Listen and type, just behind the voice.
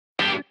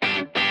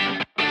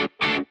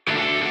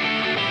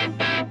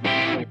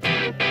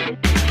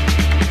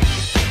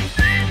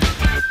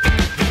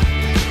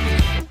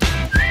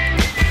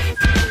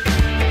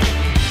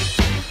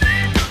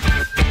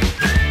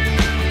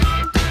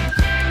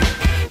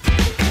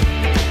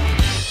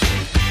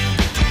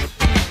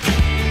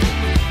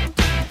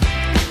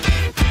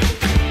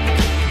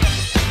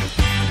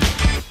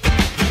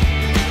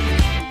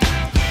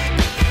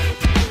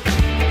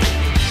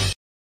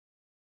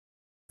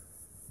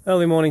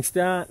Early morning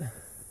start.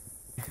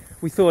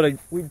 We thought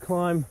we'd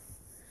climb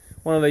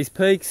one of these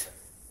peaks.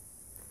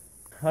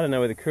 I don't know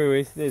where the crew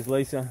is. There's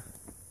Lisa.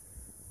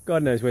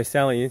 God knows where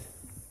Sally is.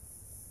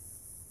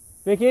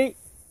 Vicky? Hey.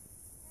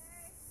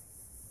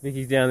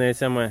 Vicky's down there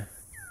somewhere.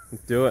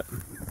 Let's do it.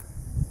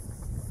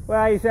 Where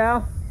are you,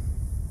 Sal?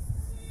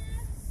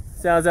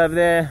 Sal's over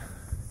there.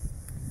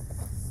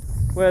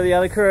 Where are the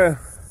other crew?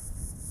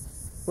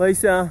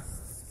 Lisa,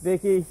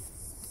 Vicky.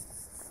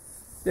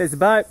 There's the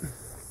boat.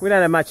 We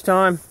don't have much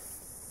time.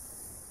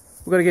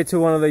 We've got to get to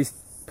one of these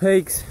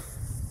peaks,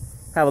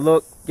 have a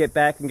look, get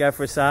back and go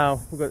for a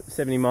sail. We've got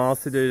 70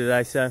 miles to do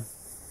today, so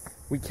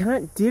we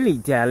can't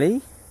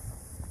dilly-dally.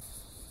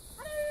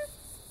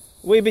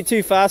 We a bit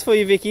too fast for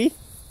you, Vicky?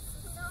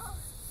 No,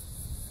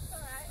 it's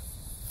alright.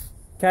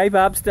 Cape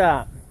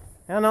Upstart.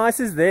 How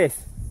nice is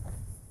this?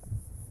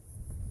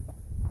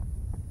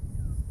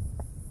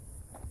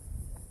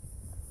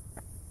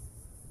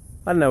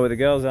 I don't know where the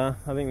girls are.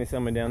 I think they're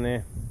somewhere down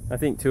there. I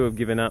think two have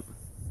given up.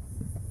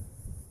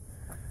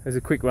 It was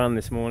a quick run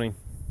this morning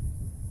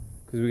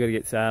because we've got to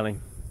get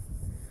sailing.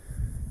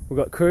 We've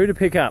got crew to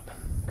pick up,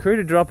 crew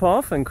to drop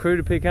off and crew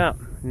to pick up.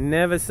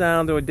 Never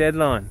sailed to a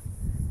deadline.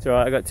 It's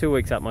alright, I've got 2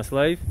 weeks up my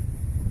sleeve.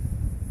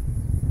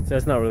 So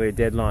it's not really a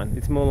deadline.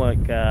 It's more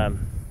like a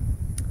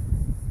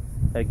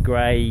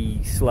grey,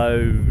 slow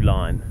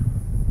line.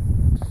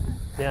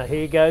 Now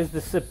here goes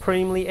the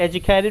supremely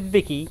educated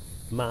Vicky,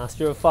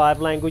 master of 5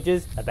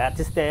 languages, about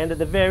to stand at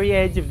the very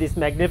edge of this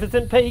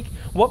magnificent peak.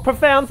 What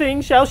profound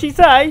thing shall she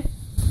say?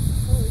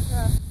 Holy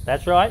crap.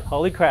 That's right,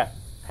 holy crap.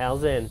 How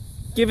zen.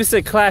 Give us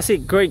a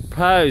classic Greek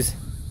pose.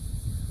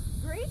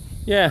 Greek?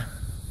 Yeah.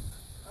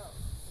 Oh.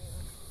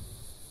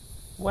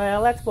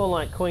 Well, that's more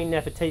like Queen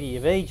Nefertiti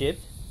of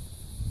Egypt.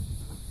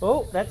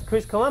 Oh, that's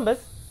Chris Columbus.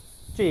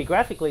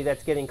 Geographically,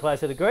 that's getting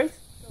closer to Greece.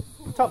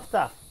 Top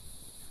stuff.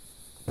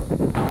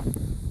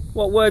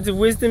 What words of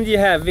wisdom do you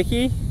have,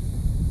 Vicky?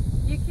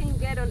 You can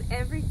get on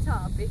every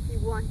top if you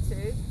want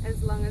to,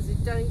 as long as you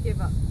don't give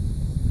up.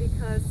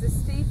 Because the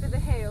steeper the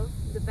hill,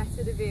 the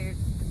better the view.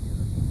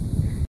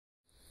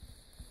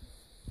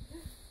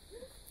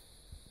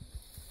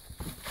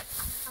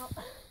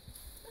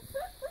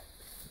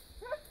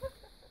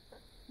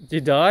 Did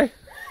you die?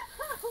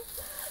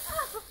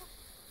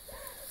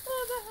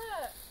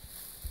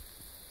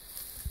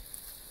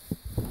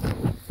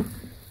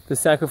 The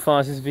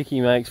sacrifices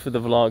Vicky makes for the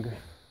vlog.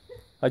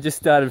 I just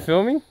started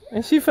filming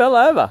and she fell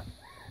over.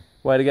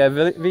 Way to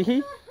go,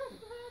 Vicky.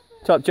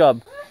 Top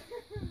job.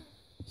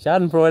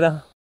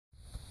 Schadenfreude.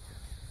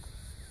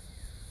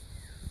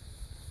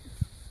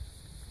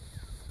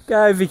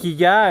 Go, Vicky,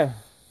 go.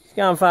 She's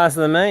going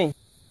faster than me.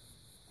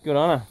 Good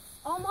on her.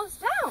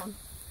 Almost down.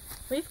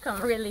 We've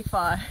come really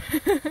far.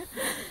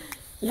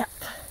 Yep.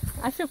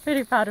 I feel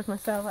pretty proud of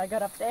myself. I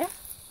got up there.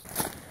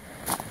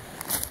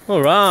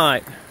 All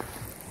right.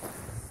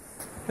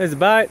 There's the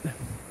boat.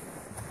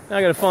 Now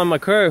I gotta find my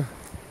crew.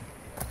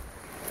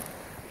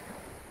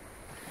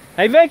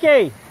 Hey,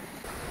 Vicky!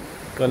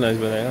 God knows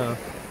where they are.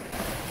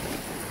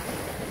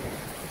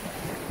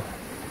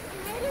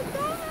 We made it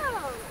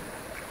down!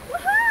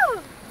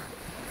 Woohoo!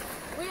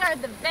 We are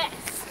the best.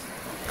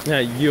 No,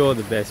 you're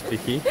the best,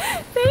 Vicky.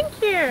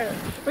 Thank you.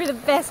 We're the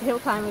best hill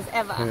climbers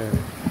ever. Yeah.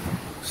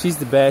 She's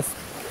the best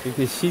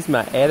because she's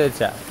my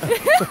editor.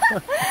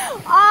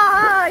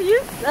 Ah,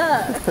 you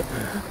suck.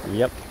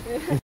 Yep.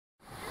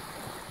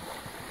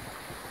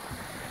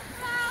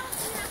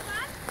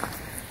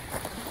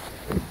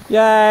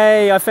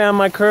 Yay, I found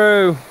my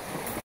crew.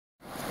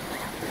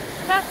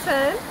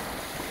 Captain,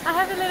 I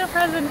have a little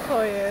present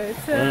for you.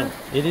 It's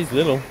It is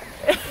little.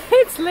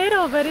 it's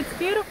little, but it's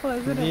beautiful,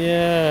 isn't it?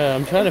 Yeah,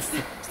 I'm trying to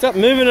stop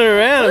moving it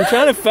around. I'm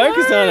trying to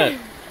focus on it.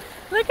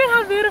 Look at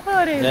how beautiful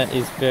it is. That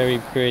is very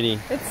pretty.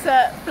 It's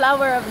a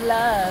flower of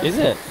love. Is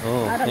it?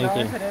 Oh, I don't thank know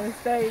you. if it is.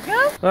 There you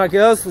go. All right,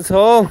 girls, let's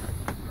haul.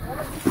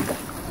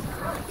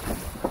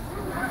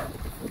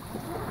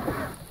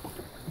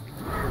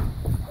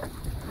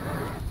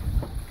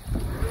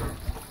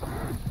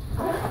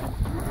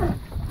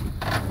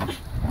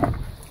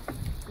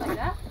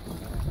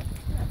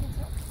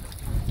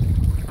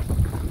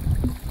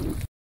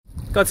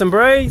 Got some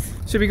breeze.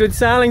 Should be a good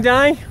sailing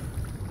day.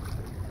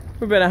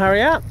 We better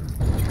hurry up.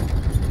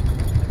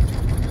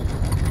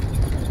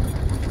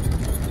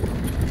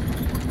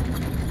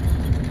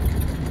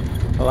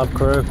 I love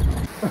crew. So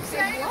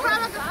in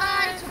front of the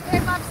boat to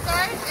Cape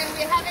Upstart, and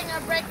we're having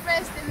our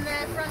breakfast in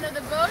the front of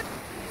the boat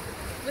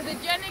with a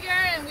vinegar,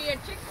 and we are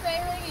chick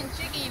sailing and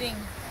chick eating.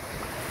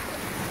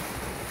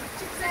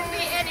 Couldn't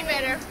be any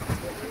better.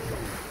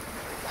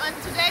 On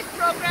today's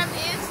program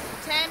is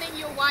tanning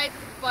your white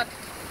butt.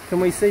 Can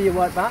we see your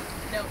white butt?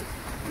 No.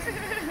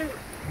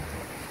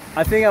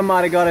 I think I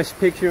might have got a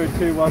picture or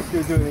two while she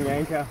was doing the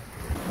anchor.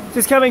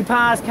 Just coming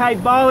past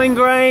Cape Bowling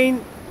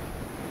Green.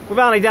 We've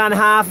only done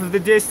half of the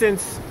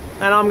distance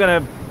and I'm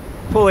going to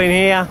pull in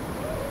here.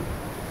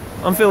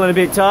 I'm feeling a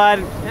bit tired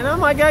and I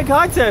might go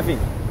kite surfing.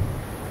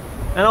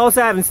 And I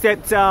also haven't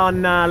stepped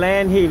on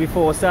land here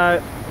before,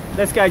 so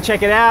let's go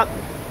check it out.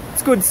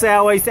 It's good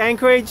southeast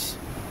anchorage.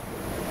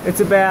 It's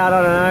about,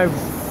 I don't know,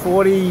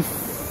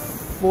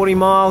 40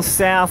 miles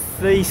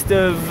southeast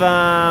of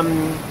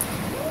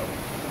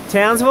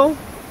Townsville.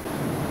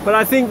 But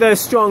I think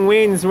those strong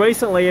winds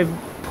recently have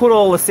put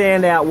all the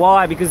sand out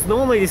wide, because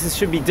normally this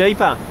should be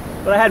deeper.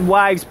 But I had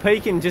waves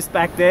peaking just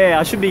back there.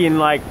 I should be in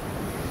like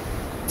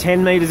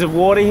 10 meters of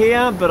water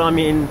here, but I'm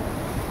in,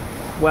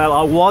 well,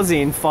 I was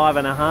in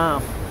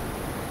 5.5,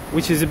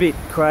 which is a bit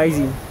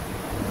crazy.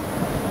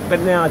 But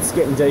now it's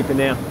getting deeper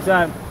now.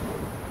 So,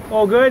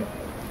 all good.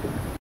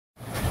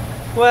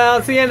 Well,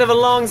 it's the end of a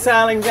long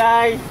sailing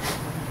day.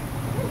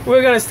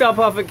 We're going to stop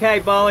off at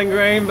Cape Bowling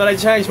Green, but I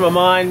changed my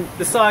mind.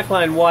 The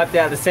cyclone wiped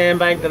out the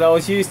sandbank that I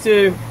was used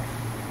to,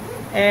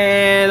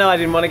 and I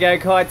didn't want to go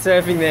kite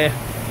surfing there.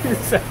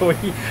 So we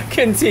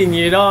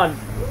continued on.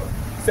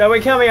 So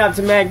we're coming up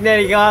to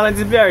Magnetic Island.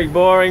 It's very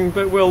boring,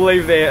 but we'll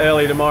leave there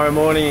early tomorrow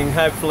morning and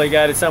hopefully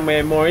go to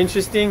somewhere more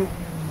interesting.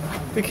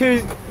 The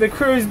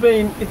crew's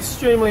been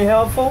extremely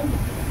helpful.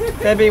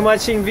 They've been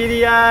watching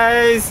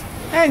videos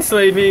and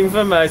sleeping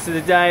for most of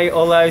the day,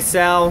 although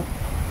Sal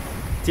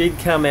did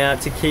come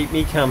out to keep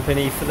me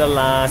company for the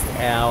last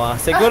hour.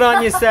 So good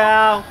on you,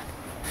 Sal.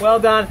 Well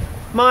done.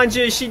 Mind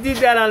you, she did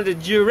that under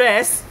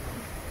duress.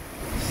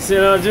 She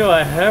said, oh, do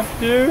I have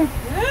to?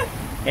 Yeah.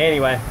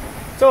 Anyway,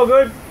 it's all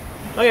good.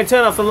 I'm going to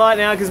turn off the light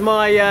now because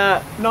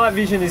my night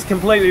vision is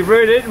completely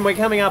rooted and we're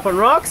coming up on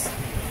rocks.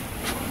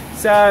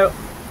 So,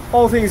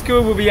 all things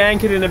good, we'll be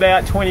anchored in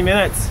about 20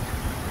 minutes.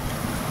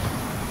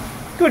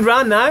 Good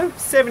run though,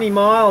 70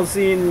 miles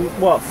in,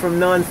 what, from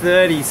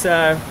 9:30,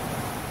 so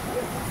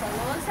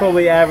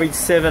probably average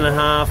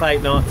 7.5,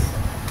 8 knots.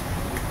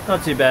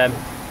 Not too bad.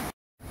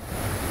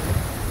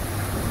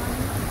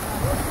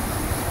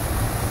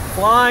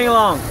 Flying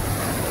along.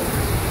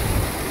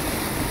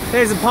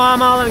 There's the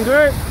Palm Island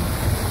group.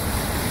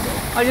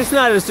 I just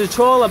noticed a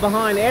trawler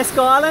behind Esk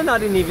Island. I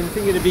didn't even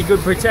think it'd be good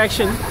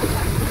protection.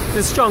 There's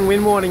a strong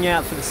wind warning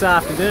out for this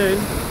afternoon.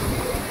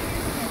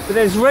 But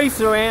there's reefs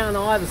around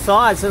either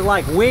side, so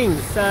like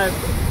wings. So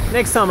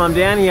next time I'm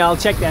down here, I'll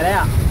check that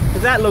out,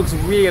 because that looks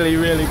really,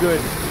 really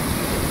good.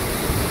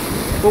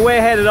 But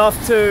we're headed off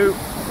to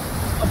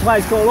a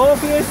place called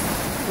Orpheus,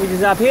 which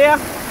is up here.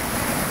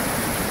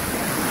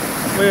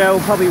 We'll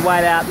probably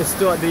wait out the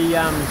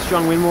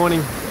strong wind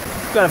warning.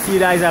 Got a few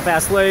days up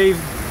our sleeve.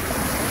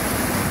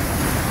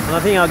 And I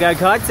think I'll go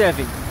kite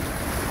surfing.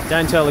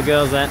 Don't tell the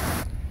girls that.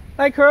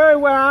 Hey crew,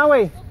 where are we?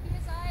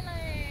 Orpheus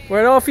Island. We're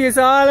at Orpheus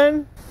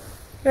Island.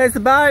 There's the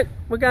boat.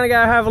 We're going to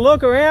go have a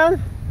look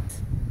around.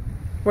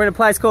 We're in a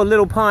place called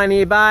Little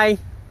Pioneer Bay.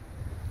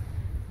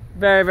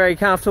 Very, very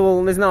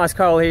comfortable. There's nice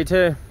coral here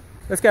too.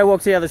 Let's go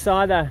walk to the other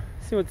side though.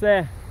 See what's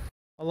there.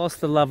 I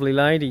lost the lovely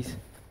ladies.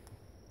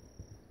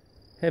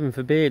 Heaven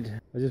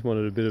forbid. I just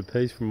wanted a bit of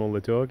peace from all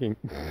the talking.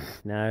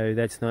 No,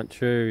 that's not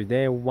true.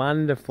 They're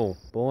wonderful.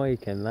 Boy,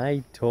 can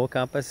they talk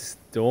up a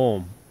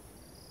storm.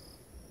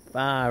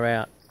 Far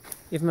out.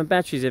 If my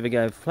batteries ever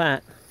go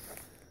flat,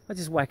 I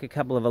just whack a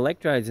couple of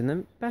electrodes in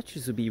them.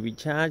 Batteries will be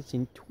recharged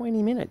in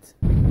 20 minutes.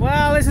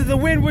 Well, this is the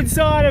windward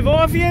side of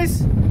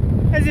Orpheus.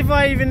 As if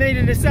I even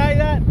needed to say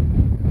that.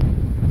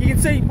 You can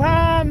see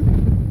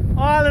Palm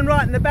Island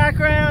right in the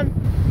background.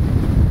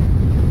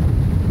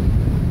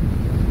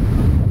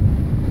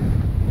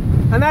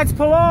 And that's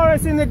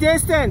Pelorus in the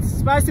distance. It's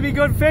supposed to be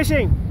good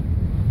fishing.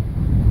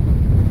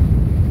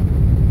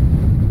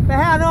 But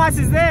how nice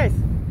is this?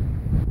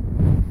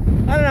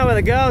 I don't know where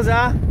the girls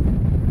are.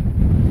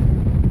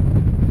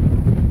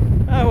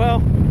 Oh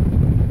well.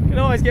 Can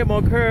always get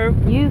more crew.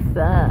 You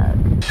suck.